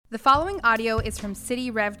The following audio is from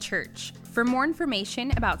City Rev Church. For more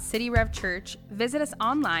information about City Rev Church, visit us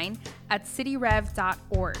online at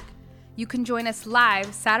cityrev.org. You can join us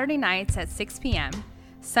live Saturday nights at 6 p.m.,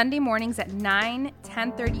 Sunday mornings at 9,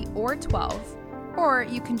 10:30, or 12, or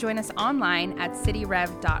you can join us online at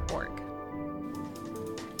cityrev.org.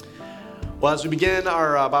 Well, as we begin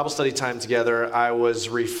our Bible study time together, I was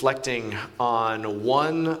reflecting on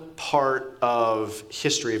one part of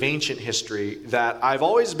history, of ancient history, that I've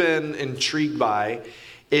always been intrigued by.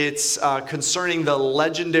 It's concerning the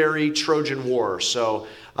legendary Trojan War. So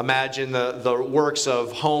imagine the works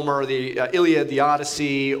of Homer, the Iliad, the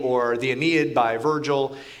Odyssey, or the Aeneid by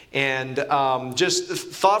Virgil. And just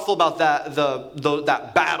thoughtful about that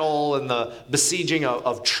that battle and the besieging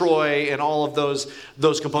of Troy and all of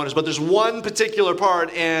those components. But there's one particular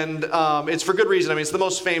part, and it's for good reason. I mean, it's the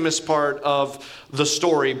most famous part of the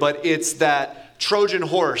story, but it's that Trojan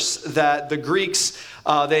horse that the Greeks,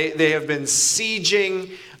 they have been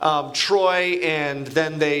sieging Troy, and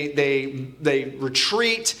then they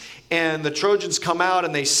retreat. And the Trojans come out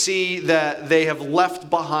and they see that they have left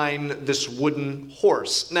behind this wooden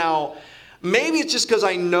horse. Now, maybe it's just because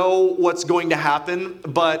I know what's going to happen,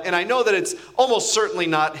 and I know that it's almost certainly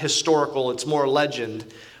not historical, it's more legend.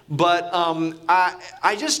 But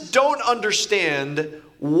I just don't understand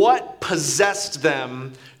what possessed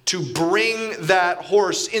them to bring that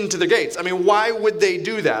horse into the gates. I mean, why would they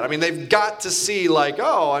do that? I mean, they've got to see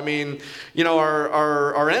our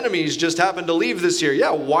enemies just happened to leave this year. Yeah,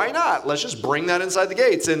 why not? Let's just bring that inside the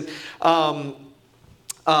gates. And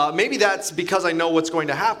maybe that's because I know what's going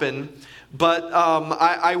to happen. But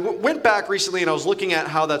I went back recently and I was looking at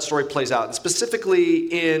how that story plays out. And specifically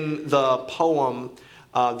in the poem,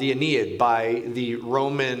 the Aeneid, by the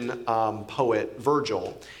Roman poet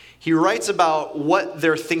Virgil. He writes about what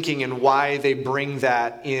they're thinking and why they bring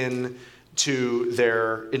that into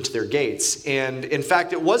their gates. And in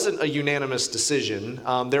fact, it wasn't a unanimous decision.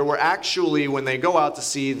 There were actually, when they go out to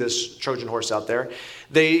see this Trojan horse out there,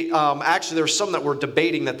 there were some that were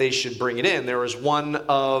debating that they should bring it in. There was one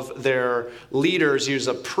of their leaders, he was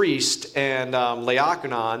a priest, and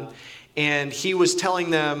Laocoon, and he was telling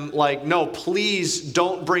them, no, please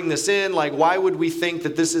don't bring this in. Why would we think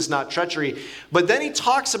that this is not treachery? But then he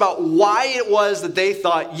talks about why it was that they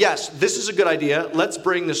thought, yes, this is a good idea. Let's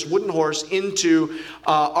bring this wooden horse into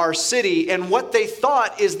our city. And what they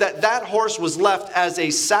thought is that horse was left as a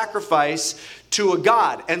sacrifice to a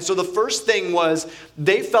god. And so the first thing was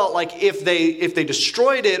they felt like if they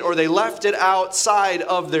destroyed it or they left it outside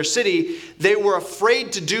of their city, they were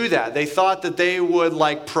afraid to do that. They thought that they would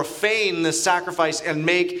profane the sacrifice and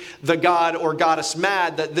make the god or goddess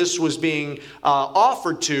mad that this was being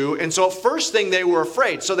offered to. And so first thing, they were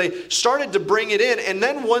afraid. So they started to bring it in. And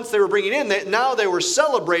then once they were bringing it in, now they were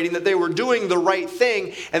celebrating that they were doing the right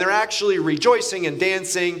thing. And they're actually rejoicing and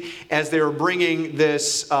dancing as they were bringing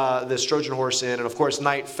this Trojan horse in. And of course,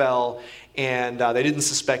 night fell, and they didn't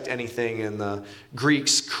suspect anything. And the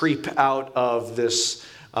Greeks creep out of this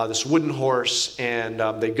wooden horse, and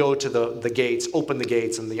they go to the gates, open the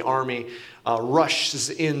gates, and the army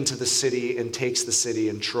rushes into the city and takes the city,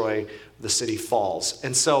 and Troy, the city, falls.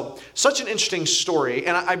 And so, such an interesting story.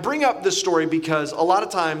 And I bring up this story because a lot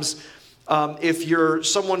of times, if you're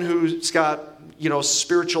someone who's got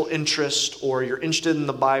spiritual interest, or you're interested in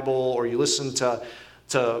the Bible, or you listen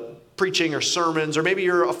to preaching or sermons, or maybe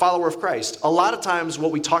you're a follower of Christ, a lot of times what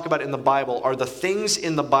we talk about in the Bible are the things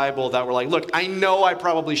in the Bible that we're look, I know I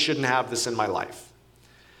probably shouldn't have this in my life.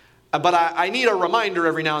 But I need a reminder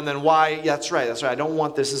every now and then why, that's right, I don't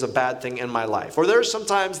want this as a bad thing in my life. Or there's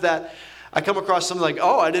sometimes that I come across something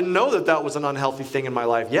I didn't know that was an unhealthy thing in my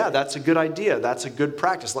life. Yeah, that's a good idea. That's a good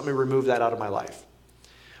practice. Let me remove that out of my life.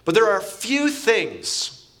 But there are a few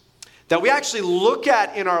things that we actually look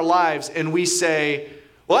at in our lives and we say,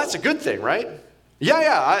 well, that's a good thing, right?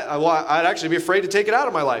 I'd actually be afraid to take it out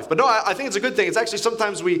of my life. But no, I think it's a good thing. It's actually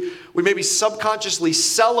sometimes we maybe subconsciously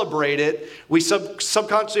celebrate it. We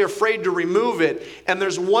subconsciously are afraid to remove it. And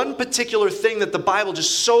there's one particular thing that the Bible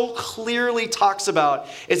just so clearly talks about.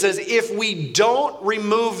 It says, if we don't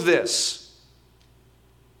remove this,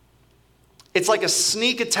 it's like a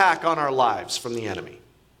sneak attack on our lives from the enemy.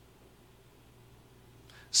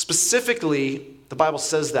 Specifically, the Bible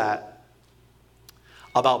says that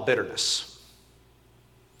about bitterness.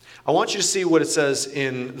 I want you to see what it says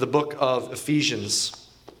in the book of Ephesians.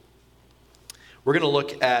 We're going to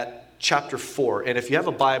look at chapter 4. And if you have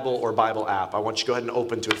a Bible or Bible app, I want you to go ahead and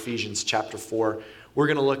open to Ephesians chapter 4. We're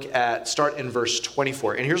going to look at, start in verse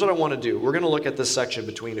 24. And here's what I want to do. We're going to look at this section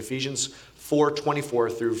between Ephesians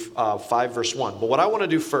 4:24 through 5 verse 1. But what I want to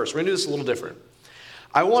do first, we're going to do this a little different.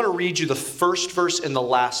 I want to read you the first verse and the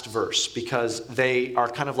last verse because they are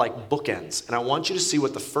kind of like bookends. And I want you to see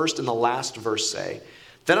what the first and the last verse say.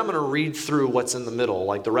 Then I'm going to read through what's in the middle,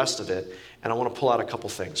 like the rest of it, and I want to pull out a couple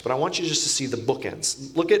things. But I want you just to see the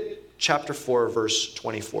bookends. Look at chapter 4, verse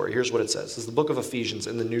 24. Here's what it says. This is the book of Ephesians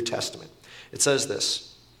in the New Testament. It says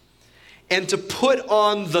this, "And to put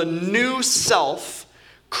on the new self,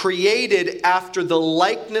 created after the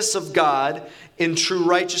likeness of God in true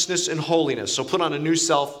righteousness and holiness." So put on a new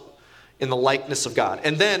self in the likeness of God.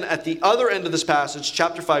 And then at the other end of this passage,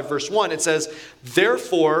 chapter 5, verse 1, it says,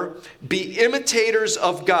 "Therefore, be imitators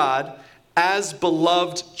of God as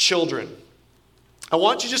beloved children." I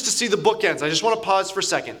want you just to see the bookends. I just want to pause for a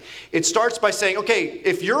second. It starts by saying, okay,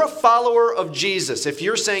 if you're a follower of Jesus, if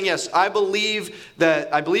you're saying, yes, I believe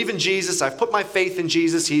in Jesus, I've put my faith in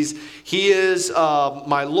Jesus, He is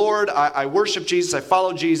my Lord, I worship Jesus, I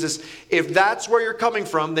follow Jesus. If that's where you're coming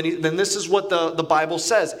from, then this is what the Bible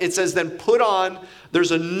says. It says, then put on,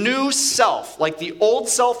 there's a new self, like the old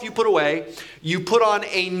self you put away, you put on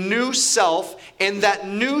a new self, and that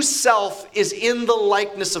new self is in the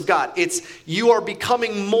likeness of God. You are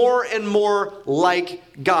becoming more and more like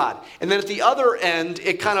God. And then at the other end,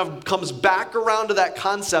 it kind of comes back around to that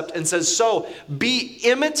concept and says, so be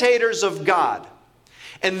imitators of God.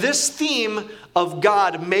 And this theme of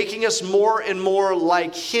God making us more and more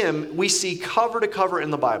like Him, we see cover to cover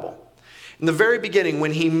in the Bible. In the very beginning,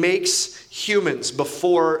 when He makes humans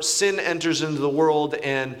before sin enters into the world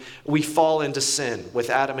and we fall into sin with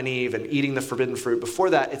Adam and Eve and eating the forbidden fruit, before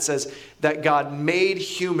that it says that God made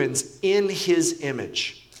humans in His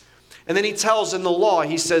image. And then He tells in the law,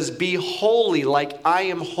 He says, be holy like I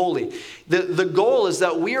am holy. The goal is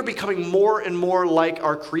that we are becoming more and more like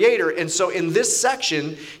our Creator. And so in this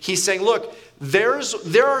section, He's saying, look, there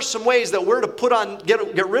are some ways that we're to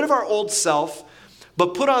get rid of our old self,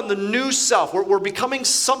 but put on the new self. We're becoming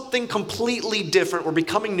something completely different. We're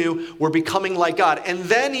becoming new. We're becoming like God. And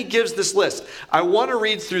then He gives this list. I want to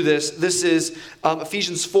read through this. This is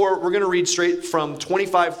Ephesians 4. We're going to read straight from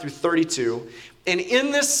 25 through 32. And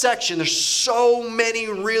in this section, there's so many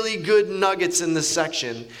really good nuggets in this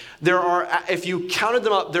section. There are, if you counted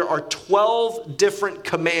them up, there are 12 different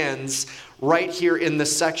commands right here in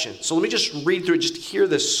this section. So let me just read through it, just hear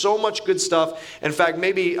this. So much good stuff. In fact,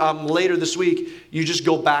 maybe later this week, you just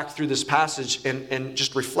go back through this passage and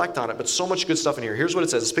just reflect on it. But so much good stuff in here. Here's what it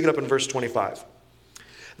says. Let's pick it up in verse 25.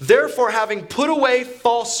 "Therefore, having put away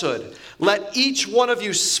falsehood, let each one of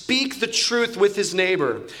you speak the truth with his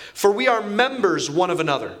neighbor, for we are members one of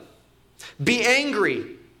another. Be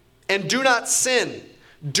angry and do not sin.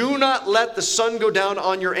 Do not let the sun go down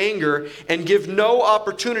on your anger, and give no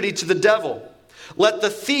opportunity to the devil. Let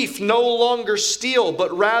the thief no longer steal,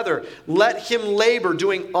 but rather let him labor,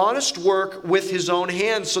 doing honest work with his own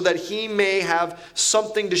hands, so that he may have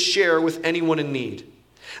something to share with anyone in need.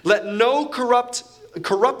 Let no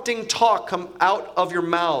corrupting talk come out of your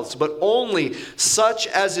mouths, but only such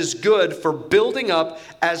as is good for building up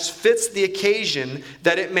as fits the occasion,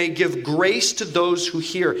 that it may give grace to those who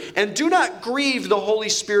hear. And do not grieve the Holy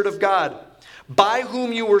Spirit of God, by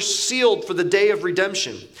whom you were sealed for the day of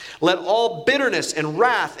redemption. Let all bitterness and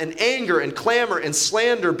wrath and anger and clamor and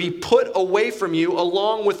slander be put away from you,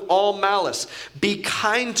 along with all malice. Be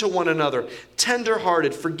kind to one another,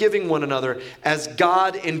 tender-hearted, forgiving one another, as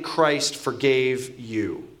God in Christ forgave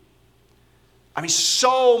you." I mean,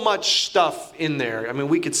 so much stuff in there. I mean,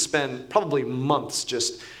 we could spend probably months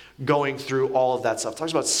just going through all of that stuff. It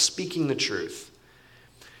talks about speaking the truth.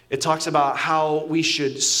 It talks about how we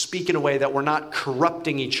should speak in a way that we're not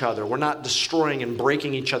corrupting each other. We're not destroying and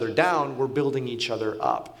breaking each other down. We're building each other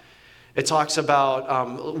up. It talks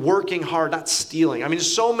about working hard, not stealing. I mean,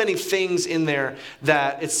 there's so many things in there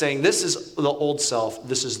that it's saying this is the old self,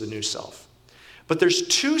 this is the new self. But there's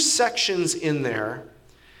two sections in there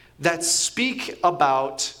that speak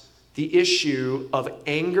about the issue of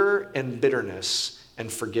anger and bitterness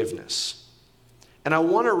and forgiveness. And I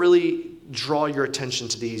want to really draw your attention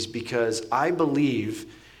to these because I believe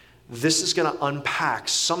this is going to unpack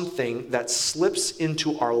something that slips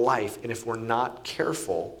into our life, and if we're not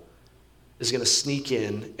careful, is going to sneak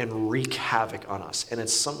in and wreak havoc on us. And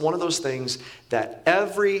it's one of those things that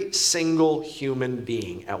every single human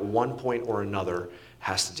being at one point or another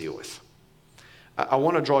has to deal with. I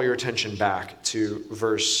want to draw your attention back to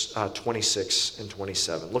verse 26 and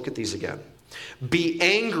 27. Look at these again. "Be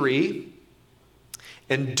angry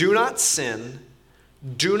and do not sin.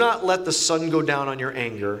 Do not let the sun go down on your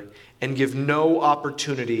anger, and give no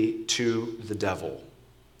opportunity to the devil."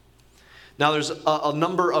 Now there's a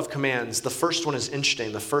number of commands. The first one is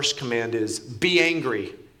interesting. The first command is be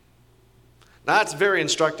angry. Now, that's very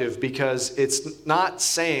instructive because it's not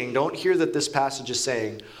saying, don't hear that this passage is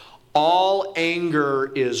saying, all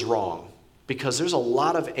anger is wrong. Because there's a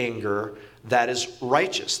lot of anger that is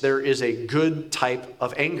righteous. There is a good type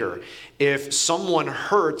of anger. If someone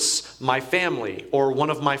hurts my family or one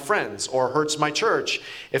of my friends or hurts my church,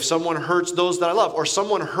 if someone hurts those that I love, or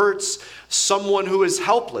someone hurts someone who is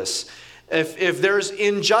helpless, if there's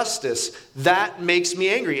injustice, that makes me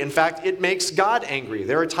angry. In fact, it makes God angry.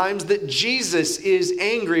 There are times that Jesus is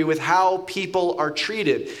angry with how people are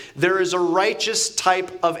treated. There is a righteous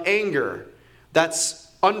type of anger that's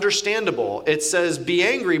understandable. It says be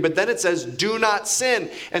angry, but then it says do not sin.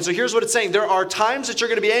 And so here's what it's saying. There are times that you're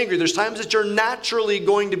going to be angry. There's times that you're naturally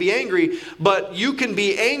going to be angry, but you can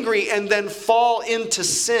be angry and then fall into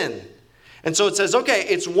sin. And so it says, okay,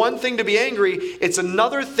 it's one thing to be angry. It's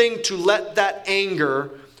another thing to let that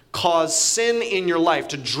anger cause sin in your life,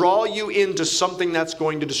 to draw you into something that's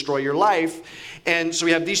going to destroy your life. And so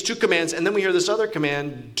we have these two commands, and then we hear this other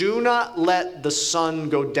command, do not let the sun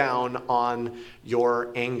go down on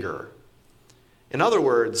your anger. In other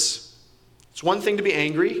words, it's one thing to be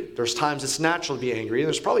angry. There's times it's natural to be angry, and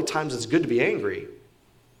there's probably times it's good to be angry.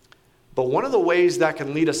 But one of the ways that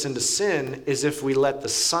can lead us into sin is if we let the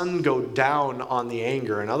sun go down on the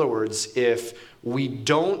anger. In other words, if we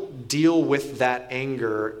don't deal with that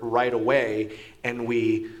anger right away and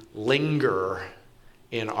we linger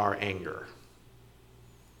in our anger.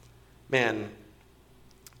 Man,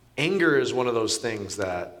 anger is one of those things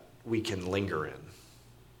that we can linger in.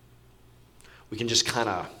 We can just kind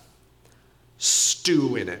of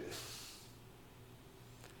stew in it.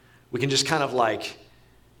 We can just kind of like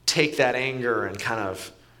take that anger and kind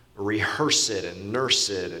of rehearse it and nurse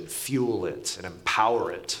it and fuel it and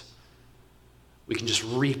empower it. We can just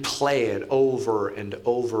replay it over and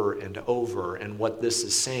over and over. And what this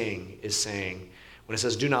is saying, when it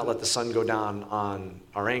says do not let the sun go down on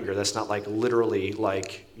our anger, that's not like literally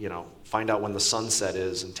like, find out when the sunset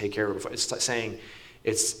is and take care of it. It's saying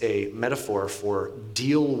it's a metaphor for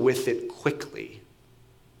deal with it quickly.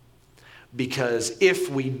 Because if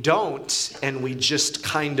we don't, and we just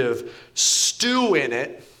kind of stew in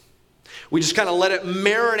it, we just kind of let it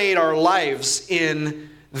marinate our lives in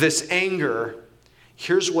this anger,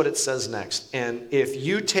 here's what it says next. And if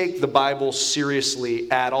you take the Bible seriously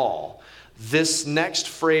at all, this next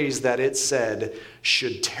phrase that it said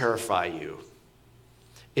should terrify you.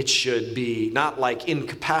 It should be not like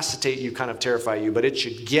incapacitate you, kind of terrify you, but it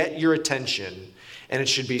should get your attention, and it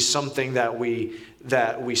should be something that we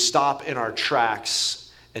stop in our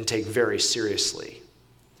tracks and take very seriously.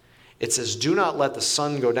 It says, do not let the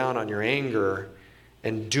sun go down on your anger,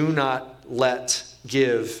 and do not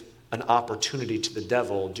give an opportunity to the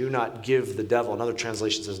devil. Do not give the devil, another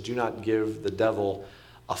translation says, do not give the devil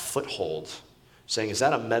a foothold. Saying, is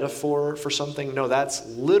that a metaphor for something? No, that's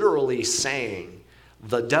literally saying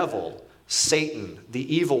the devil, Satan,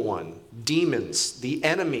 the evil one, demons, the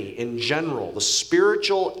enemy in general, the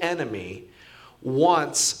spiritual enemy,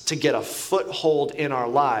 wants to get a foothold in our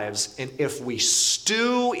lives, and if we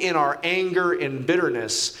stew in our anger and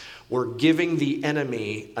bitterness, we're giving the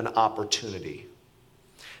enemy an opportunity.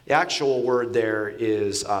 The actual word there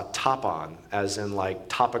is topon, as in like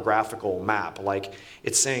topographical map. Like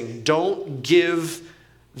it's saying, don't give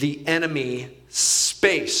the enemy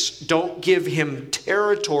space. Don't give him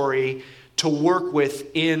territory to work with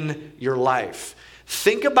in your life.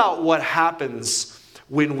 Think about what happens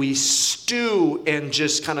when we stew and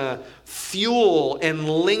just kind of fuel and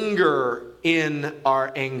linger in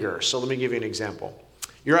our anger. So let me give you an example.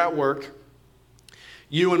 You're at work.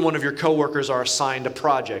 You and one of your coworkers are assigned a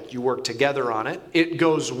project. You work together on it. It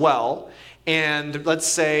goes well. And let's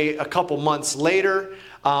say a couple months later,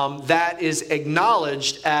 that is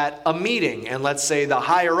acknowledged at a meeting. And let's say the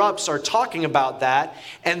higher-ups are talking about that,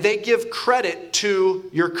 and they give credit to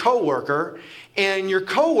your coworker. And your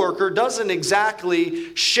coworker doesn't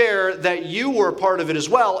exactly share that you were a part of it as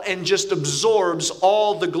well, and just absorbs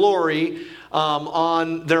all the glory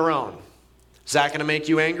on their own. Is that going to make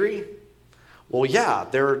you angry? Well, yeah,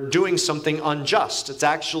 they're doing something unjust. It's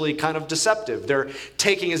actually kind of deceptive. They're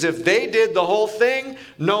taking as if they did the whole thing,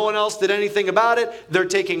 no one else did anything about it. They're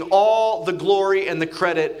taking all the glory and the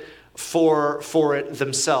credit for it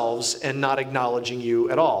themselves and not acknowledging you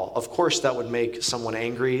at all. Of course, that would make someone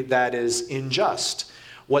angry. That is unjust.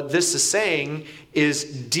 What this is saying is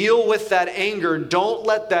deal with that anger. Don't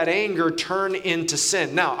let that anger turn into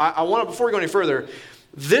sin. Now, I want to, before we go any further,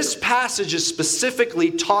 This passage is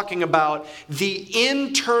specifically talking about the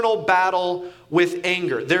internal battle with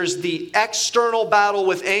anger. There's the external battle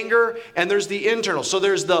with anger, and there's the internal. So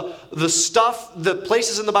there's the stuff, the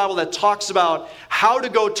places in the Bible that talks about how to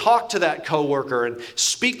go talk to that coworker and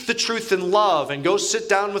speak the truth in love and go sit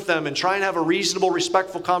down with them and try and have a reasonable,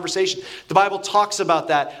 respectful conversation. The Bible talks about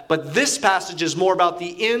that, but this passage is more about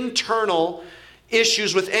the internal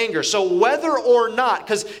issues with anger. So whether or not,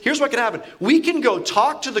 because here's what can happen. We can go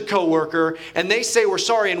talk to the coworker and they say we're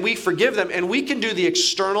sorry and we forgive them, and we can do the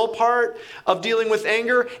external part of dealing with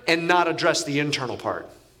anger and not address the internal part.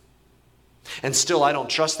 And still, I don't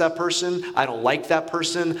trust that person. I don't like that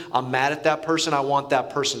person. I'm mad at that person. I want that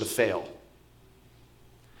person to fail.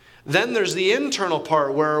 Then there's the internal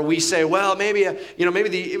part where we say, well, maybe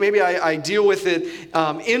I deal with it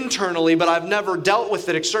internally, but I've never dealt with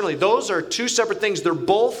it externally. Those are two separate things. They're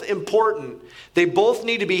both important. They both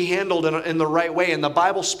need to be handled in the right way, and the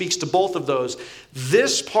Bible speaks to both of those.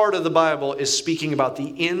 This part of the Bible is speaking about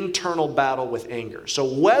the internal battle with anger.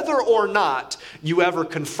 So whether or not you ever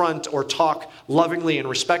confront or talk lovingly and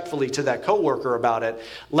respectfully to that coworker about it,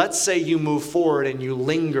 let's say you move forward and you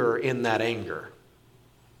linger in that anger.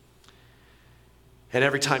 And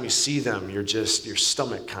every time you see them, your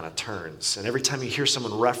stomach kind of turns. And every time you hear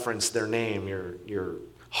someone reference their name, your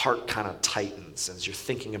heart kind of tightens as you're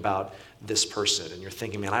thinking about this person. And you're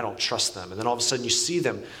thinking, man, I don't trust them. And then all of a sudden you see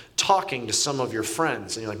them talking to some of your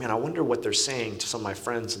friends. And you're like, man, I wonder what they're saying to some of my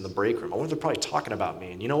friends in the break room. I wonder if they're probably talking about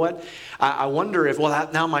me. And you know what? I wonder if,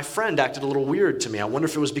 now my friend acted a little weird to me. I wonder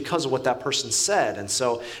if it was because of what that person said. And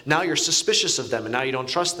so now you're suspicious of them, and now you don't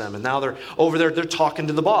trust them. And now they're over there, they're talking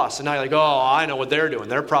to the boss. And now you're like, oh, I know what they're doing.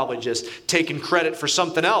 They're probably just taking credit for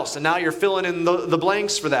something else. And now you're filling in the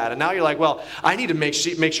blanks for that. And now you're like, well, I need to make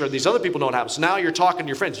sure these other people know what happened. So now you're talking to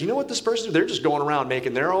your friends. You know what this person is? They're just going around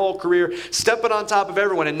making their whole career, stepping on top of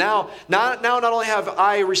everyone. And now not only have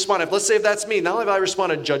I responded, let's say if that's me, not only have I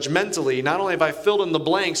responded judgmentally, not only have I filled in the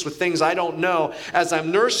blanks with things I don't know, as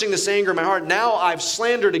I'm nursing this anger in my heart, now I've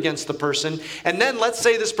slandered against the person. And then let's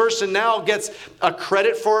say this person now gets a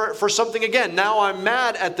credit for something again. Now I'm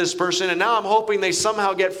mad at this person, and now I'm hoping they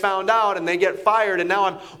somehow get found out and they get fired, and now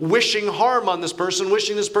I'm wishing harm on this person,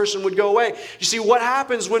 wishing this person would go away. You see, what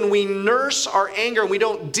happens when we nurse our anger and we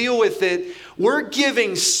don't deal with it? We're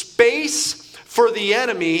giving space for the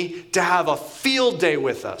enemy to have a field day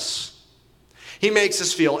with us. He makes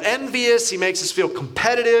us feel envious. He makes us feel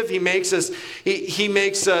competitive. He makes us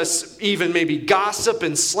even maybe gossip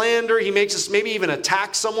and slander. He makes us maybe even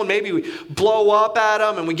attack someone. Maybe we blow up at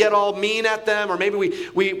them and we get all mean at them. Or maybe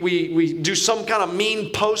we do some kind of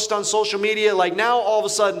mean post on social media. Like now all of a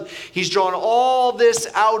sudden he's drawing all this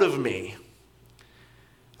out of me.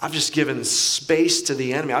 I've just given space to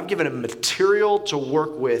the enemy. I've given him material to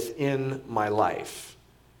work with in my life.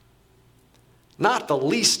 Not the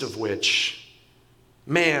least of which,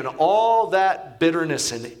 man, all that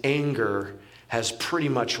bitterness and anger has pretty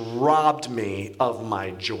much robbed me of my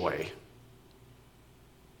joy,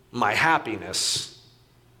 my happiness.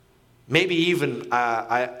 Maybe even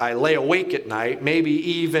I lay awake at night. Maybe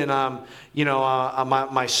even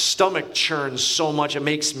my stomach churns so much it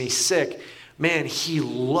makes me sick. Man, he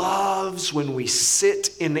loves when we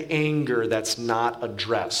sit in anger that's not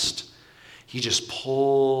addressed. He just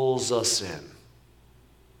pulls us in.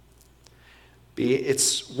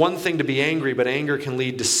 It's one thing to be angry, but anger can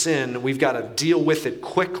lead to sin. We've got to deal with it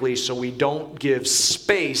quickly so we don't give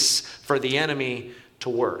space for the enemy to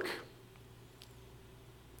work.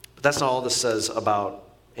 But that's not all this says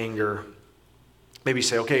about anger. Maybe you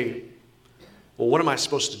say, okay, well, what am I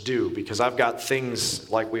supposed to do? Because I've got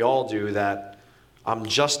things like we all do that I'm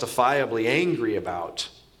justifiably angry about.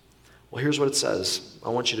 Well, here's what it says. I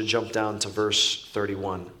want you to jump down to verse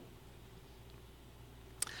 31.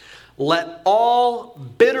 Let all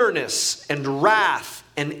bitterness and wrath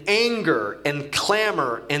and anger and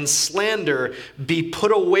clamor and slander be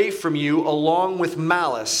put away from you along with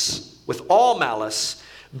malice, with all malice.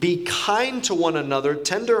 Be kind to one another,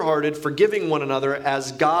 tenderhearted, forgiving one another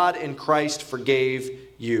as God in Christ forgave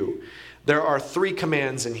you. There are 3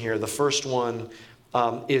 commands in here. The first one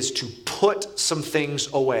is to put some things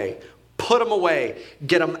away. Put them away.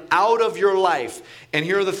 Get them out of your life. And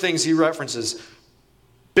here are the things he references.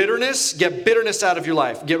 Bitterness, get bitterness out of your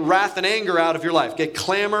life. Get wrath and anger out of your life. Get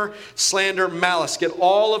clamor, slander, malice. Get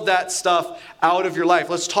all of that stuff out of your life.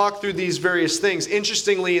 Let's talk through these various things.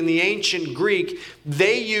 Interestingly, in the ancient Greek,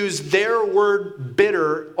 they use their word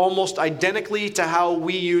bitter almost identically to how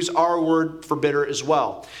we use our word for bitter as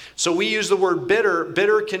well. So we use the word bitter.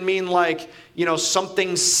 Bitter can mean like,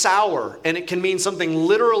 something sour, and it can mean something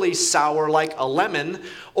literally sour like a lemon,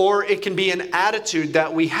 or it can be an attitude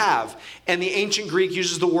that we have. And the ancient Greek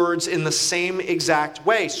uses the words in the same exact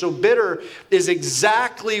way. So bitter is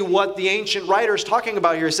exactly what the ancient writer is talking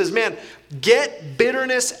about here. He says, man, get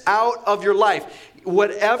bitterness out of your life.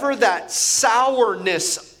 Whatever that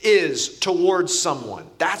sourness is towards someone,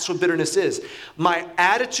 that's what bitterness is. My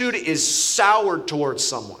attitude is soured towards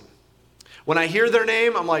someone. When I hear their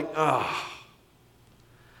name, I'm like, ugh.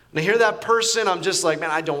 When I hear that person, I'm just like,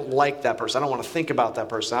 man, I don't like that person. I don't want to think about that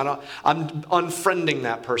person. I'm unfriending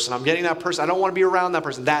that person. I'm getting that person. I don't want to be around that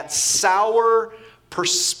person. That sour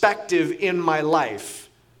perspective in my life.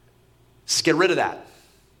 Just get rid of that.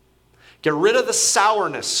 Get rid of the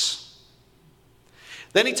sourness.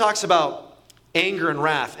 Then he talks about anger and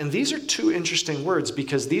wrath. And these are two interesting words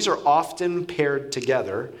because these are often paired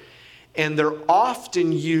together. And they're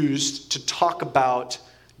often used to talk about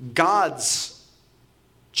God's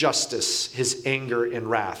justice, his anger and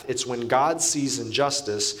wrath. It's when God sees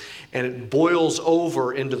injustice and it boils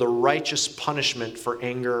over into the righteous punishment for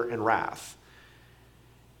anger and wrath.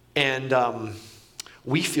 And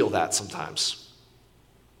we feel that sometimes.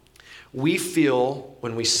 We feel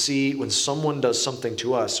when someone does something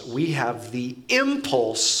to us, we have the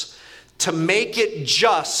impulse to make it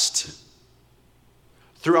just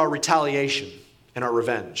through our retaliation and our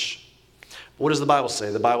revenge. What does the Bible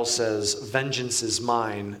say? The Bible says, vengeance is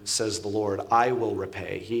mine, says the Lord. I will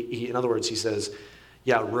repay. In other words, he says,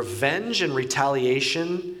 revenge and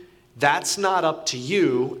retaliation, that's not up to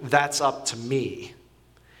you, that's up to me.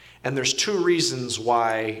 And there's two reasons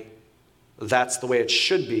why that's the way it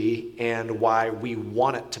should be and why we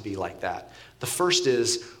want it to be like that. The first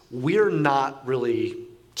is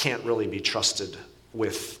can't really be trusted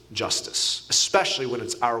with justice, especially when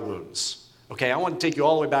it's our wounds. Okay, I want to take you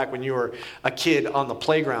all the way back when you were a kid on the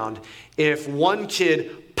playground. If one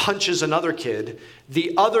kid punches another kid,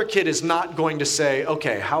 the other kid is not going to say,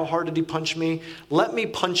 okay, how hard did he punch me? Let me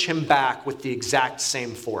punch him back with the exact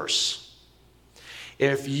same force.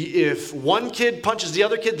 If one kid punches the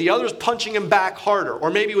other's punching him back harder, or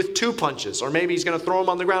maybe with two punches, or maybe he's going to throw him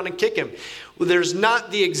on the ground and kick him. Well, there's not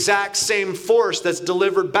the exact same force that's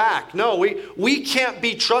delivered back. No, we can't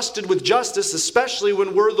be trusted with justice, especially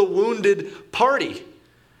when we're the wounded party.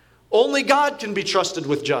 Only God can be trusted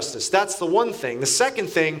with justice. That's the one thing. The second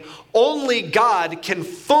thing, only God can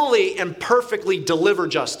fully and perfectly deliver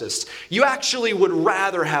justice. You actually would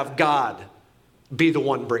rather have God be the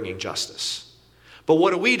one bringing justice. But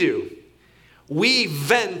what do? We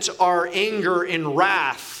vent our anger and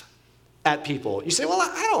wrath at people. You say, well,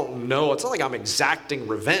 I don't know. It's not like I'm exacting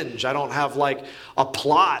revenge. I don't have like a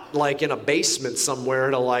plot like in a basement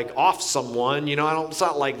somewhere to like off someone. It's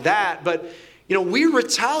not like that. But, we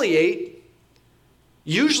retaliate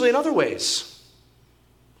usually in other ways.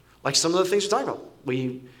 Like some of the things we're talking about.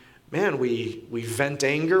 We vent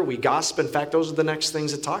anger. We gossip. In fact, those are the next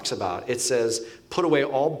things it talks about. It says, put away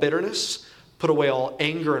all bitterness. Put away all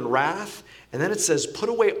anger and wrath. And then it says, put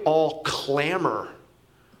away all clamor.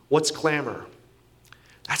 What's clamor?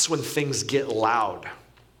 That's when things get loud.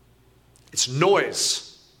 It's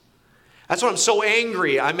noise. That's when I'm so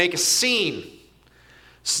angry, I make a scene.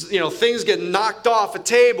 Things get knocked off a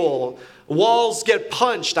table. Walls get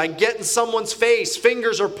punched. I get in someone's face.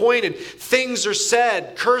 Fingers are pointed. Things are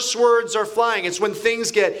said. Curse words are flying. It's when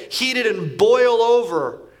things get heated and boil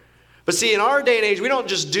over. But see, in our day and age, we don't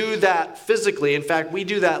just do that physically. In fact, we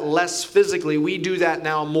do that less physically. We do that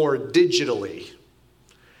now more digitally.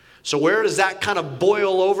 So where does that kind of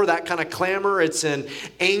boil over, that kind of clamor? It's in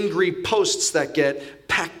angry posts that get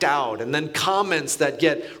packed out, and then comments that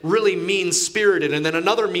get really mean-spirited, and then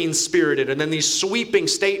another mean-spirited, and then these sweeping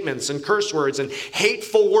statements and curse words and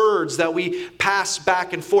hateful words that we pass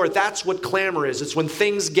back and forth. That's what clamor is. It's when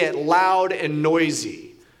things get loud and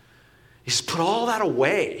noisy. He says, put all that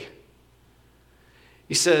away.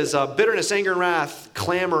 He says bitterness, anger, and wrath,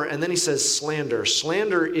 clamor, and then he says slander.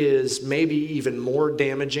 Slander is maybe even more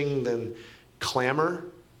damaging than clamor,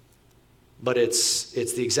 but it's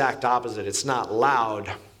the exact opposite. It's not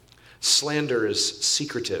loud. Slander is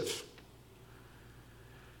secretive.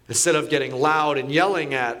 Instead of getting loud and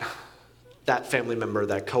yelling at that family member,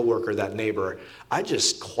 that coworker, that neighbor, I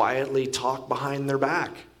just quietly talk behind their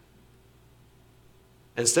back.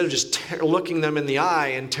 Instead of just looking them in the eye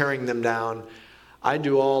and tearing them down, I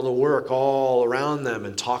do all the work all around them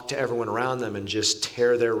and talk to everyone around them and just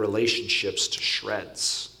tear their relationships to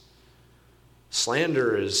shreds.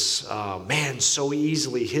 Slander is, so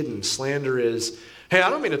easily hidden. Slander is, hey, I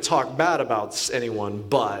don't mean to talk bad about anyone,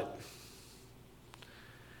 but,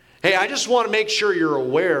 hey, I just want to make sure you're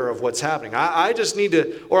aware of what's happening. I just need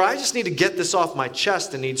to get this off my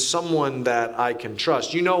chest and need someone that I can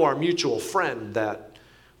trust. You know our mutual friend that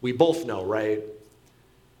we both know, right?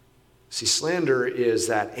 See, slander is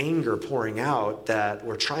that anger pouring out, that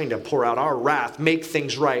we're trying to pour out our wrath, make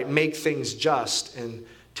things right, make things just, and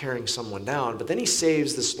tearing someone down. But then he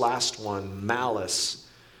saves this last one, malice,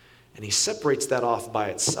 and he separates that off by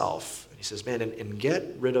itself. And he says, man, and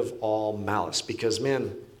get rid of all malice. Because,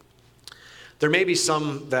 man, there may be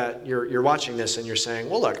some that you're watching this and you're saying,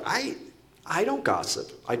 well, look, I don't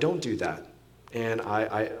gossip. I don't do that. And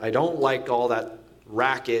I don't like all that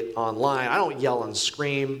racket online. I don't yell and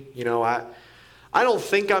scream. I don't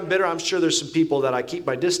think I'm bitter. I'm sure there's some people that I keep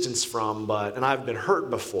my distance from, and I've been hurt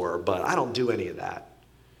before, but I don't do any of that.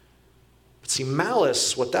 But see,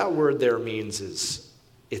 malice, what that word there means is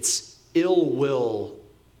it's ill will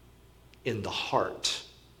in the heart.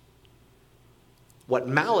 What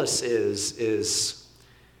malice is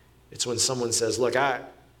it's when someone says, look,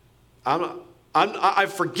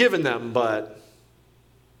 I've forgiven them, but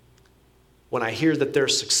when I hear that they're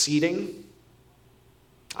succeeding,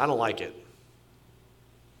 I don't like it.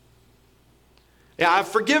 Yeah, I've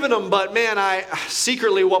forgiven them, but man, I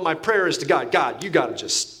secretly what my prayer is to God, you got to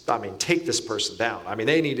just, take this person down.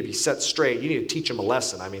 They need to be set straight. You need to teach them a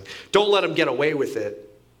lesson. Don't let them get away with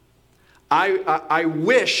it. I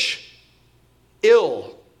wish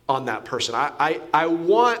ill on that person. I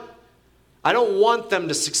don't want them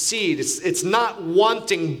to succeed. It's not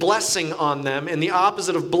wanting blessing on them, and the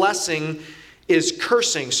opposite of blessing is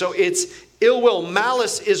cursing. So it's ill will.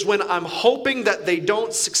 Malice is when I'm hoping that they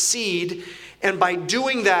don't succeed, and by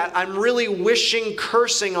doing that, I'm really wishing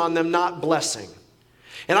cursing on them, not blessing.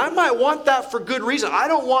 And I might want that for good reason. I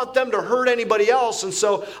don't want them to hurt anybody else, and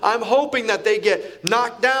so I'm hoping that they get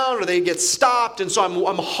knocked down or they get stopped, and so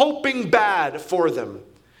I'm hoping bad for them.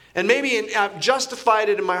 And maybe I've justified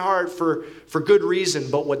it in my heart for good reason,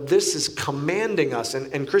 but what this is commanding us,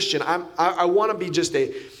 and Christian, I want to be just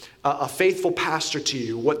a faithful pastor to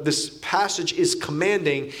you. What this passage is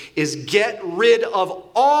commanding is get rid of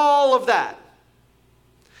all of that.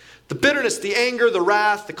 The bitterness, the anger, the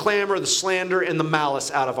wrath, the clamor, the slander, and the malice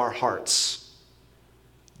out of our hearts.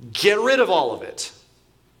 Get rid of all of it.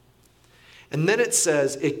 And then it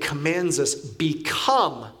says, it commands us,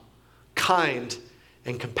 become kind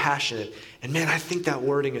and compassionate. And man, I think that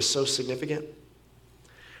wording is so significant.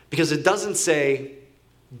 Because it doesn't say,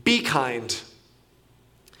 be kind,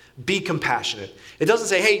 be compassionate. It doesn't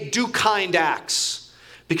say, hey, do kind acts.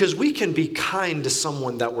 Because we can be kind to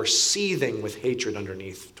someone that we're seething with hatred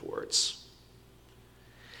underneath towards.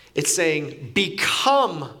 It's saying,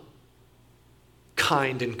 become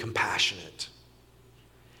kind and compassionate.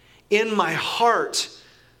 In my heart,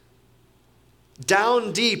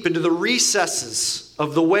 down deep into the recesses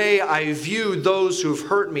of the way I view those who have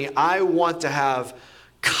hurt me, I want to have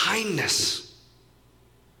kindness.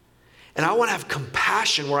 And I want to have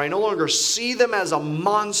compassion where I no longer see them as a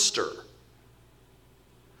monster.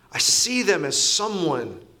 I see them as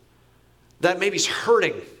someone that maybe is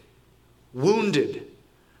hurting, wounded,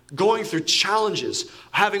 going through challenges,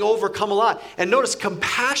 having overcome a lot. And notice,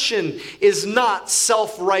 compassion is not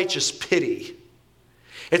self-righteous pity.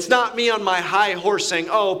 It's not me on my high horse saying,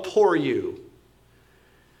 oh, poor you.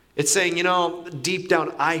 It's saying, deep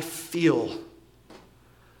down, I feel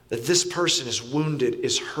that this person is wounded,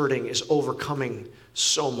 is hurting, is overcoming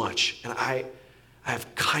so much. And I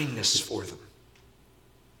have kindness for them.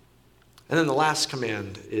 And then the last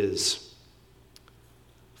command is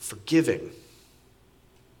forgiving.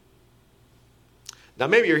 Now,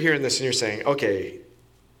 maybe you're hearing this and you're saying, okay,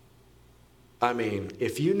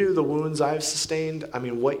 if you knew the wounds I've sustained,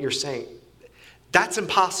 what you're saying, that's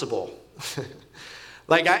impossible.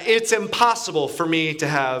 It's impossible for me to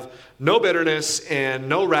have no bitterness and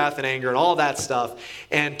no wrath and anger and all that stuff.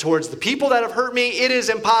 And towards the people that have hurt me, it is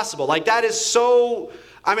impossible. That is so...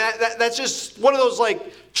 that's just one of those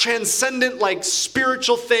transcendent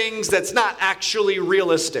spiritual things that's not actually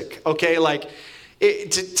realistic, okay?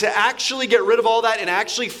 To actually get rid of all that and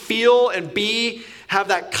actually feel and have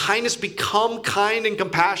that kindness, become kind and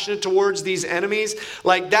compassionate towards these enemies,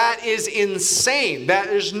 that is insane.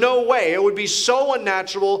 There's no way. It would be so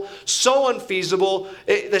unnatural, so unfeasible.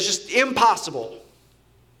 That's just impossible.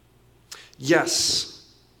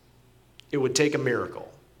 Yes, it would take a miracle.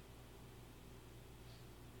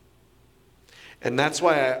 And that's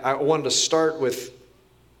why I wanted to start with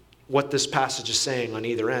what this passage is saying on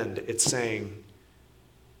either end. It's saying,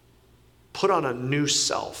 put on a new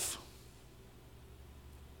self.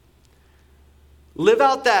 Live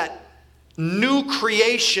out that new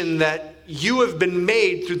creation that you have been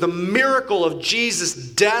made through the miracle of Jesus'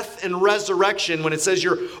 death and resurrection. When it says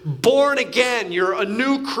you're born again, you're a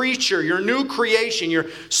new creature, you're a new creation, you're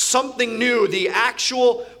something new. The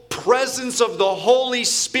actual presence of the Holy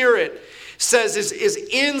Spirit says is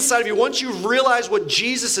inside of you. Once you realize what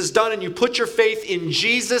Jesus has done and you put your faith in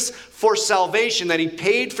Jesus for salvation, that he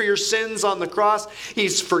paid for your sins on the cross,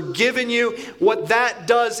 he's forgiven you. What that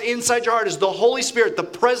does inside your heart is the Holy Spirit, the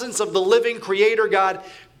presence of the living Creator God,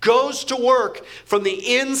 goes to work from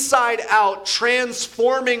the inside out,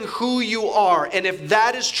 transforming who you are. And if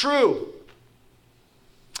that is true,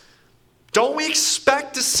 don't we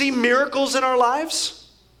expect to see miracles in our lives?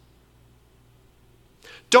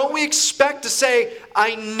 Don't we expect to say,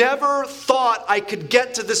 I never thought I could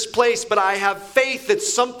get to this place, but I have faith that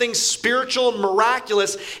something spiritual and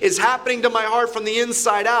miraculous is happening to my heart from the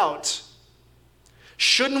inside out?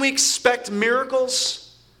 Shouldn't we expect miracles?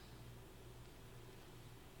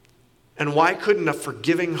 And why couldn't a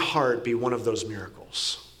forgiving heart be one of those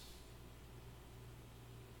miracles?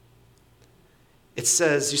 It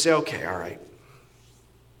says, you say, okay, all right.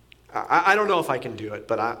 I don't know if I can do it,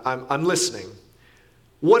 but I'm listening.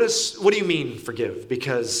 What do you mean forgive?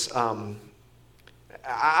 Because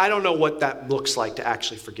I don't know what that looks like to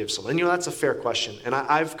actually forgive someone. And that's a fair question. And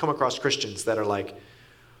I've come across Christians that are like,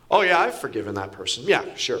 oh yeah, I've forgiven that person. Yeah,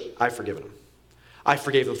 sure, I've forgiven them. I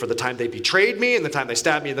forgave them for the time they betrayed me and the time they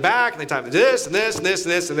stabbed me in the back and the time they did this and this and this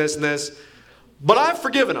and this and this and this. But I've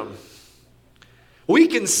forgiven them. We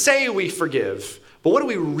can say we forgive, but what do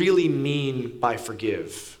we really mean by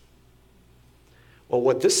forgive? Well,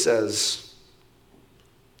 what this says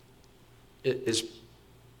is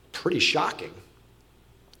pretty shocking.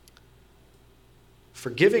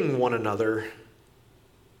 Forgiving one another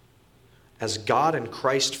as God and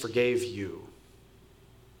Christ forgave you.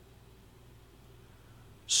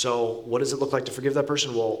 So what does it look like to forgive that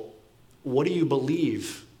person? Well, what do you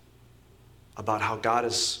believe about how God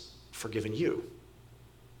has forgiven you?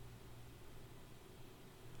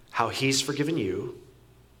 How he's forgiven you,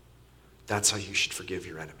 that's how you should forgive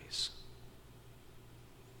your enemies.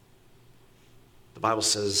 The Bible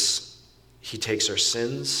says he takes our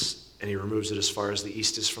sins and he removes it as far as the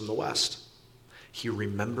east is from the west. He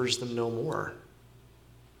remembers them no more.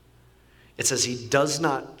 It says he does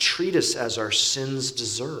not treat us as our sins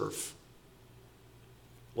deserve.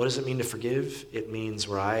 What does it mean to forgive? It means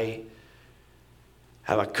where I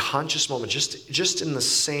have a conscious moment, just in the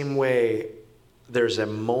same way there's a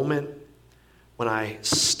moment when I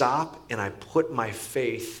stop and I put my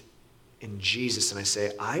faith in Jesus and I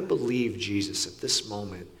say, I believe, Jesus, at this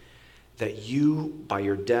moment that you, by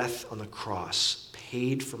your death on the cross,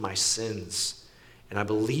 paid for my sins. And I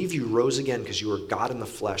believe you rose again because you were God in the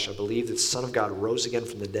flesh. I believe that the Son of God rose again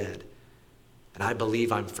from the dead. And I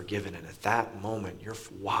believe I'm forgiven. And at that moment, you're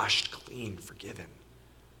washed clean, forgiven.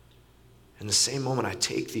 In the same moment, I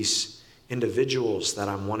take these individuals that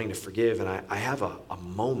I'm wanting to forgive, and I have a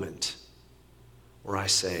moment where I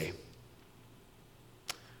say,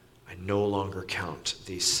 I no longer count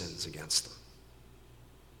these sins against them.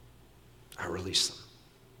 I release them.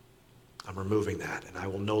 I'm removing that, and I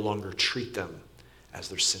will no longer treat them as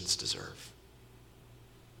their sins deserve.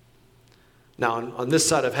 Now, on this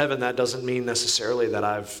side of heaven, that doesn't mean necessarily that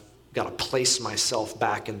I've got to place myself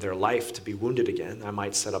back in their life to be wounded again. I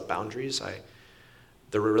might set up boundaries.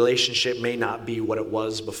 The relationship may not be what it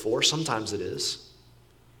was before. Sometimes it is.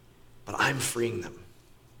 But I'm freeing them.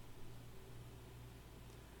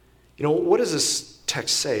 What does this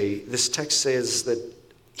text say? This text says that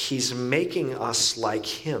he's making us like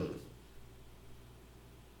him.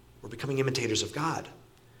 We're becoming imitators of God.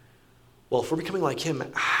 Well, if we're becoming like him,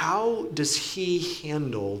 how does he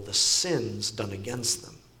handle the sins done against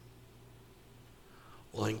them?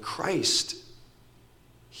 Well, in Christ,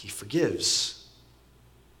 he forgives.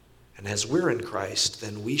 And as we're in Christ,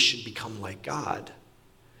 then we should become like God.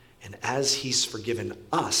 And as he's forgiven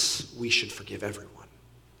us, we should forgive everyone.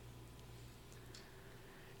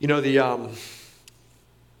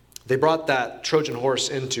 They brought that Trojan horse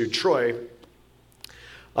into Troy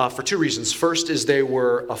for two reasons. First is they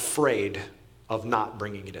were afraid of not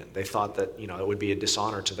bringing it in. They thought that, it would be a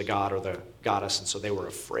dishonor to the god or the goddess, and so they were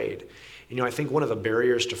afraid. I think one of the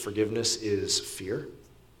barriers to forgiveness is fear.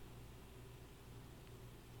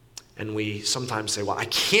 And we sometimes say, well, I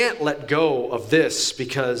can't let go of this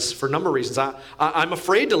because for a number of reasons, I'm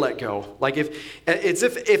afraid to let go. Like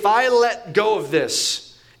if I let go of this,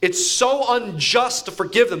 It's so unjust to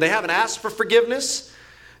forgive them. They haven't asked for forgiveness.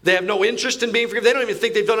 They have no interest in being forgiven. They don't even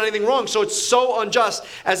think they've done anything wrong. So it's so unjust.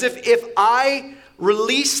 As if I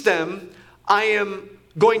release them, I am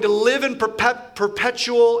going to live in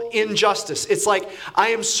perpetual injustice. It's like I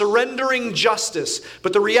am surrendering justice.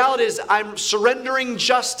 But the reality is I'm surrendering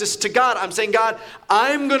justice to God. I'm saying, God,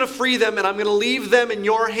 I'm going to free them and I'm going to leave them in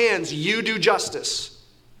your hands. You do justice.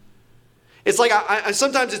 It's like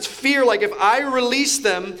sometimes it's fear. Like if I release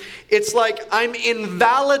them, it's like I'm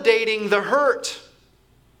invalidating the hurt.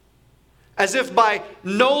 As if by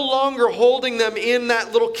no longer holding them in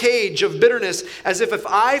that little cage of bitterness, as if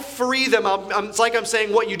I free them, it's like I'm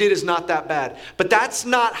saying what you did is not that bad. But that's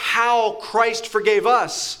not how Christ forgave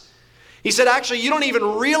us. He said, actually, you don't even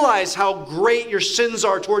realize how great your sins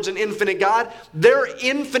are towards an infinite God. They're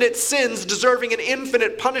infinite sins deserving an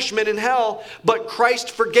infinite punishment in hell, but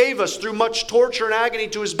Christ forgave us through much torture and agony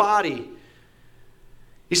to his body.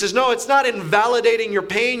 He says, no, it's not invalidating your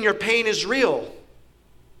pain. Your pain is real.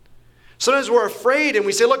 Sometimes we're afraid and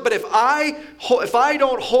we say, look, but if I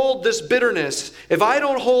don't hold this bitterness, if I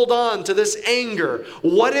don't hold on to this anger,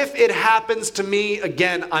 what if it happens to me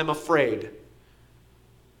again? I'm afraid.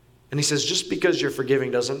 And he says, just because you're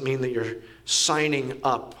forgiving doesn't mean that you're signing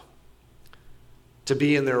up to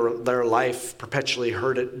be in their life perpetually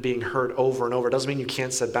being hurt over and over. It doesn't mean you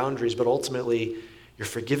can't set boundaries, but ultimately you're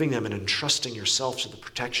forgiving them and entrusting yourself to the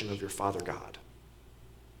protection of your Father God.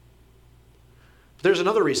 There's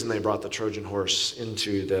another reason they brought the Trojan horse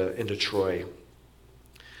into Troy.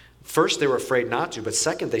 First, they were afraid not to, but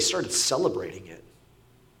second, they started celebrating it.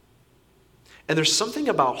 And there's something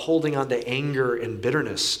about holding on to anger and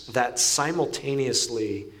bitterness that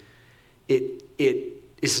simultaneously it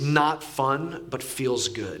is not fun, but feels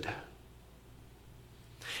good.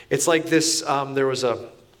 It's like this, there was a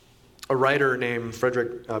writer named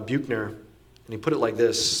Frederick Buechner, and he put it like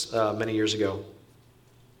this many years ago.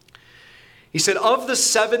 He said, of the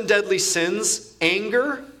 7 deadly sins,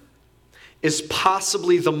 anger is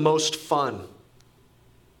possibly the most fun.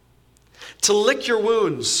 To lick your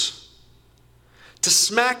wounds, to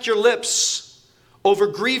smack your lips over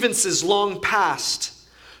grievances long past,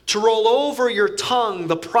 to roll over your tongue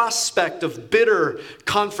the prospect of bitter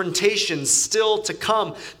confrontations still to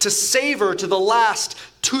come, to savor to the last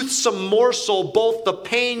toothsome morsel both the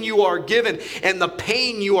pain you are given and the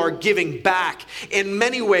pain you are giving back. In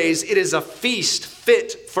many ways, it is a feast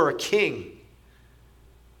fit for a king.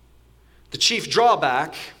 The chief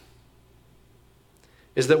drawback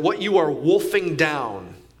is that what you are wolfing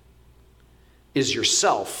down is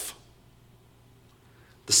yourself.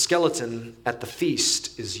 The skeleton at the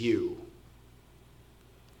feast is you.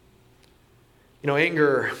 You know,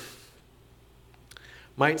 anger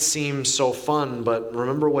might seem so fun, but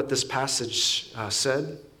remember what this passage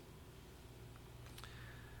said?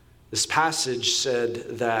 This passage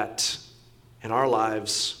said that in our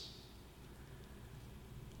lives,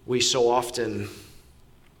 we so often,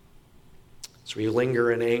 as we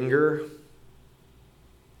linger in anger,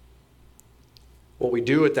 what we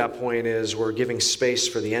do at that point is we're giving space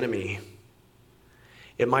for the enemy.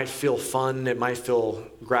 It might feel fun, it might feel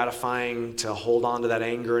gratifying to hold on to that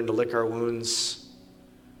anger and to lick our wounds.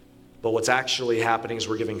 But what's actually happening is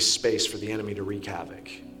we're giving space for the enemy to wreak havoc.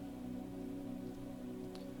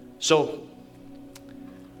 So,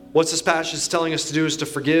 what this passage is telling us to do is to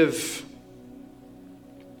forgive.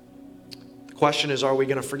 The question is, are we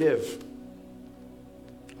going to forgive?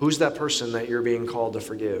 Who's that person that you're being called to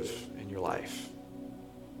forgive in your life?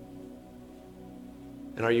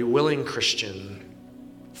 And are you willing, Christian,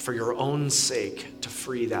 for your own sake to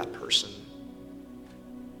free that person?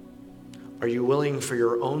 Are you willing for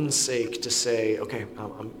your own sake to say, okay,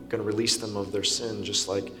 I'm going to release them of their sin just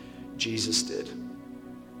like Jesus did?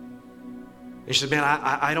 And you said, man,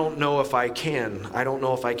 I don't know if I can. I don't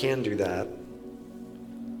know if I can do that.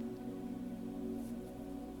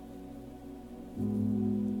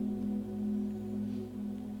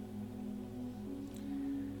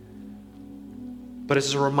 But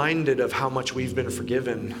as a reminded of how much we've been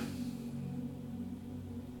forgiven,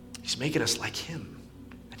 he's making us like him.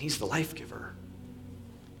 He's the life giver.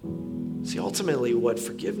 See, ultimately what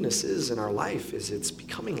forgiveness is in our life is it's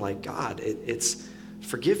becoming like God. It's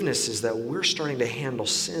forgiveness is that we're starting to handle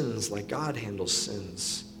sins like God handles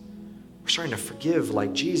sins. We're starting to forgive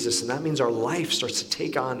like Jesus, and that means our life starts to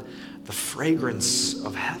take on the fragrance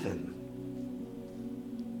of heaven.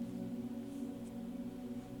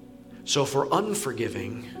 So if we're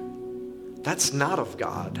unforgiving, that's not of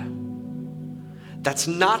God. That's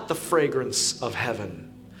not the fragrance of heaven.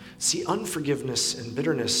 See, unforgiveness and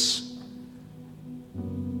bitterness,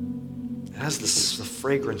 it has the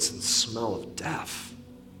fragrance and smell of death.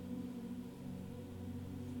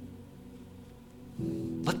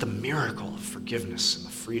 Let the miracle of forgiveness and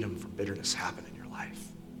the freedom from bitterness happen in your life.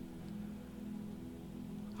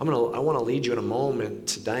 I want to lead you in a moment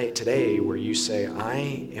today where you say,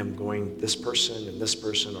 I am going this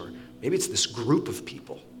person, or maybe it's this group of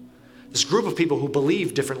people who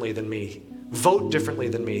believe differently than me, vote differently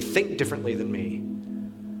than me, think differently than me.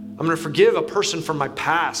 I'm going to forgive a person from my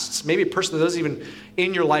past, maybe a person that doesn't even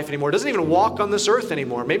in your life anymore, doesn't even walk on this earth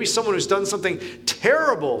anymore, maybe someone who's done something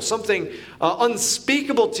terrible, something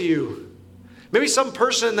unspeakable to you, maybe some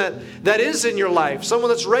person that is in your life, someone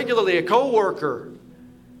that's regularly a coworker,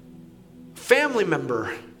 family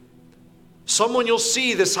member, someone you'll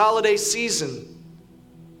see this holiday season.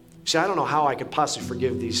 You say, I don't know how I could possibly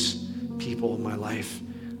forgive these people in my life.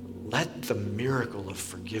 Let the miracle of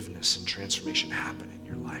forgiveness and transformation happen in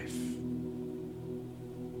your life.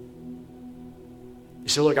 You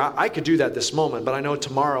say, look, I could do that this moment, but I know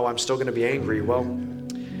tomorrow I'm still going to be angry. Well,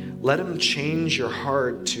 let him change your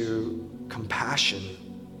heart to compassion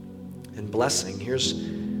and blessing. Here's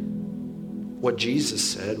what Jesus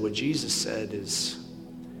said. What Jesus said is,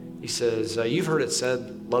 he says, you've heard it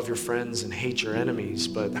said, love your friends and hate your enemies.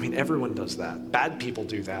 But, everyone does that. Bad people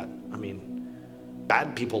do that.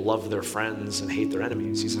 Bad people love their friends and hate their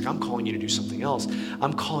enemies. He's like, I'm calling you to do something else.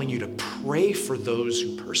 I'm calling you to pray for those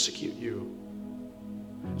who persecute you.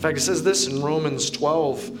 In fact, it says this in Romans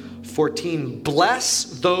 12:14. Bless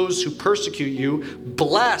those who persecute you.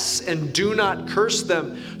 Bless and do not curse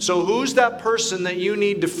them. So who's that person that you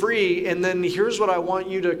need to free? And then here's what I want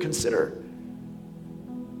you to consider.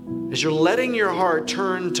 As you're letting your heart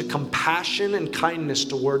turn to compassion and kindness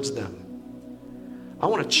towards them, I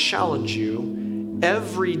want to challenge you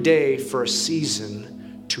every day for a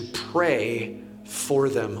season to pray for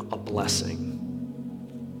them a blessing.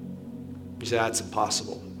 You say, that's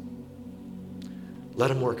impossible.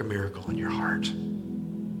 Let him work a miracle in your heart.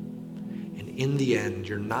 And in the end,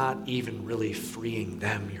 you're not even really freeing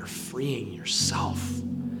them. You're freeing yourself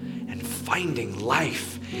and finding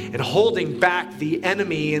life and holding back the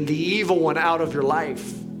enemy and the evil one out of your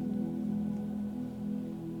life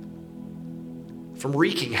from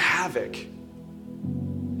wreaking havoc.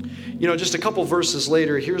 Just a couple verses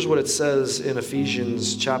later, here's what it says in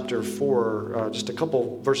Ephesians chapter 4. Just a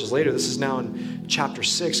couple verses later, this is now in chapter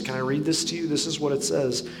 6. Can I read this to you? This is what it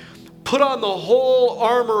says. Put on the whole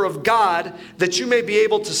armor of God that you may be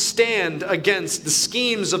able to stand against the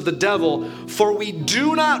schemes of the devil. For we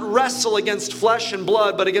do not wrestle against flesh and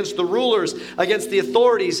blood, but against the rulers, against the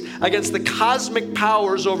authorities, against the cosmic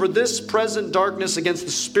powers over this present darkness, against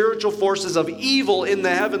the spiritual forces of evil in the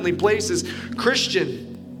heavenly places. Christian,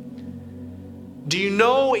 do you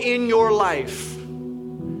know in your life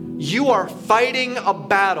you are fighting a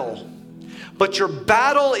battle? But your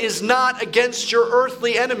battle is not against your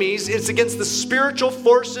earthly enemies. It's against the spiritual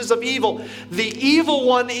forces of evil. The evil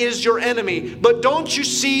one is your enemy. But don't you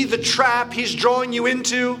see the trap he's drawing you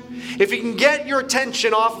into? If he can get your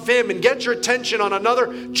attention off of him and get your attention on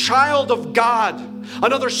another child of God,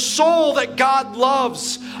 another soul that God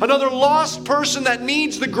loves, another lost person that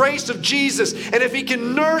needs the grace of Jesus, and if he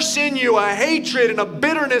can nurse in you a hatred and a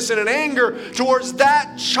bitterness and an anger towards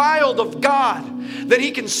that child of God, then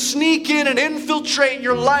he can sneak in and infiltrate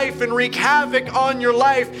your life and wreak havoc on your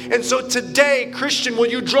life. And so today, Christian, will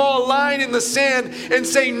you draw a line in the sand and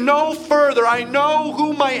say, no further. I know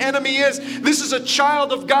who my enemy is. This is a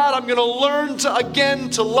child of God I'm going to learn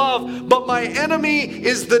to love. But my enemy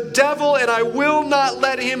is the devil, and I will not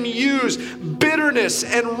let him use bitterness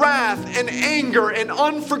and wrath and anger and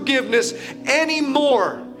unforgiveness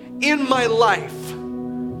anymore in my life.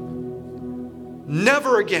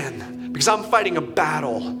 Never again. Because I'm fighting a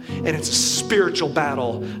battle, and it's a spiritual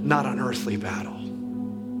battle, not an earthly battle.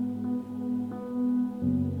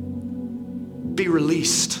 Be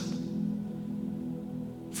released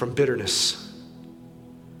from bitterness.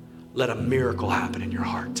 Let a miracle happen in your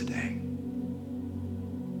heart today.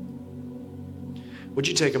 Would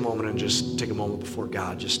you take a moment and just take a moment before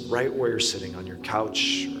God, just right where you're sitting on your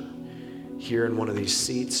couch or here in one of these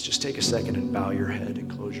seats, just take a second and bow your head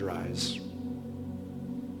and close your eyes.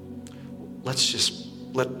 Let's just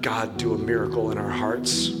let God do a miracle in our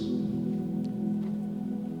hearts.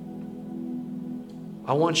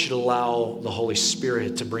 I want you to allow the Holy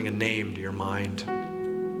Spirit to bring a name to your mind.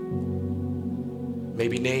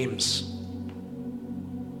 Maybe names.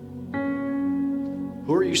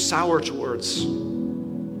 Who are you sour towards?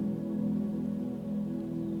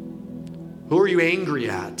 Who are you angry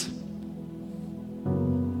at?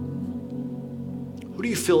 Who do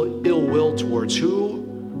you feel ill will towards? Who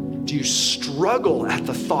do you struggle at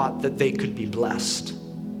the thought that they could be blessed?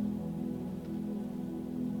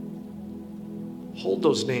 Hold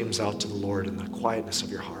hold those names out to the Lord in the quietness of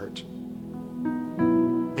your heart.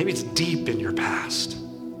 Maybe it's deep in your past.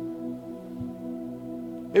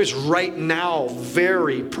 Maybe it's right now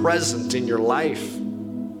very present in your life.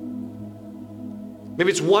 Maybe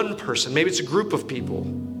it's one person. Maybe it's a group of people.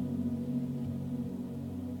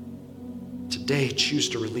 Today, choose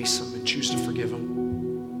to release them and choose to forgive them.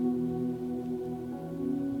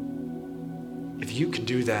 If you can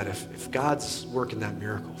do that, if God's working that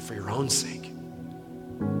miracle for your own sake,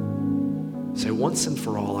 say, once and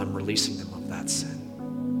for all, I'm releasing them of that sin.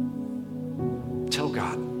 Tell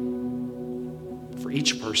God, for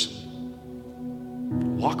each person,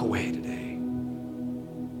 walk away today.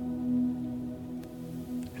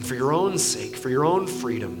 And for your own sake, for your own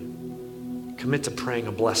freedom, commit to praying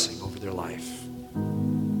a blessing over their life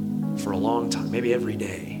for a long time, maybe every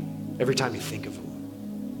day, every time you think of them.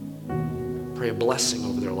 Pray a blessing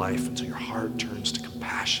over their life until your heart turns to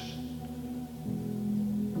compassion.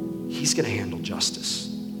 He's going to handle justice.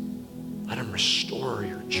 Let him restore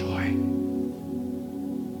your joy.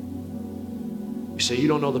 You say, you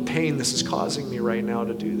don't know the pain this is causing me right now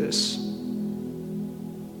to do this.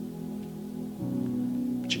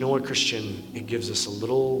 But you know what, Christian? It gives us a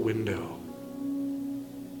little window,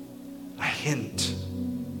 a hint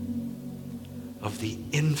of the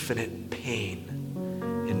infinite pain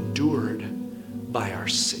endured by our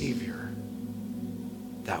Savior,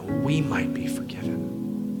 that we might be forgiven.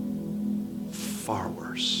 Far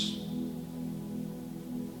worse.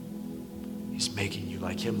 He's making you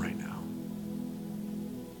like him right now.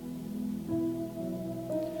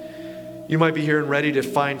 You might be here and ready to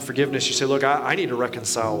find forgiveness. You say, look, I need to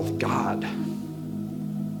reconcile with God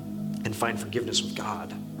and find forgiveness with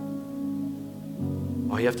God.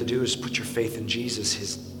 All you have to do is put your faith in Jesus.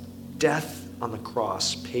 His death on the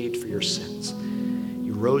cross paid for your sins.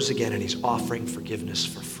 He rose again and he's offering forgiveness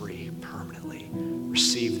for free, permanently.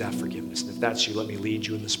 Receive that forgiveness. And if that's you, let me lead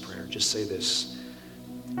you in this prayer. Just say this.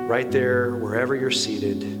 Right there, wherever you're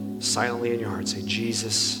seated, silently in your heart, say,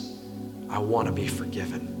 Jesus, I want to be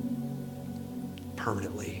forgiven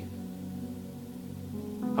permanently.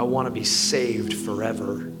 I want to be saved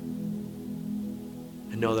forever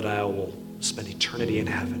and know that I will spend eternity in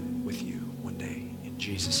heaven with you one day. In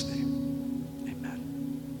Jesus' name.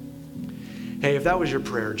 Hey, if that was your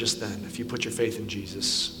prayer just then, if you put your faith in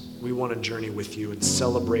Jesus, we want to journey with you and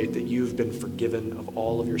celebrate that you've been forgiven of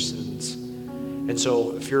all of your sins. And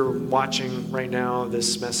so if you're watching right now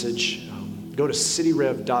this message, go to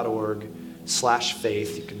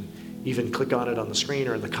cityrev.org/faith. You can even click on it on the screen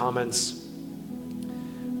or in the comments.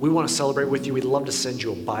 We want to celebrate with you. We'd love to send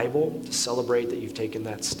you a Bible to celebrate that you've taken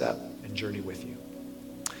that step and journey with you.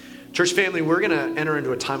 Church family, we're going to enter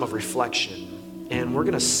into a time of reflection. And we're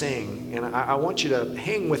going to sing, and I want you to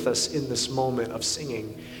hang with us in this moment of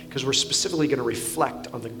singing, because we're specifically going to reflect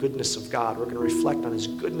on the goodness of God. We're going to reflect on his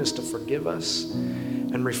goodness to forgive us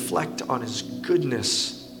and reflect on his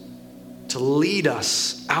goodness to lead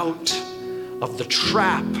us out of the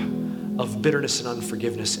trap of bitterness and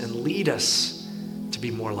unforgiveness and lead us to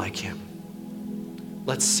be more like him.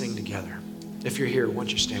 Let's sing together. If you're here, why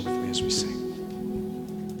don't you stand with me as we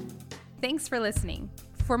sing? Thanks for listening.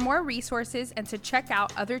 For more resources and to check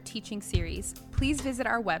out other teaching series, please visit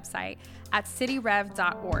our website at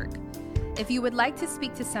cityrev.org. If you would like to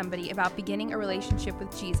speak to somebody about beginning a relationship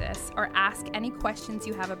with Jesus or ask any questions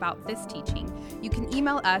you have about this teaching, you can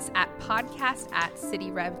email us at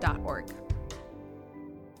podcast@cityrev.org.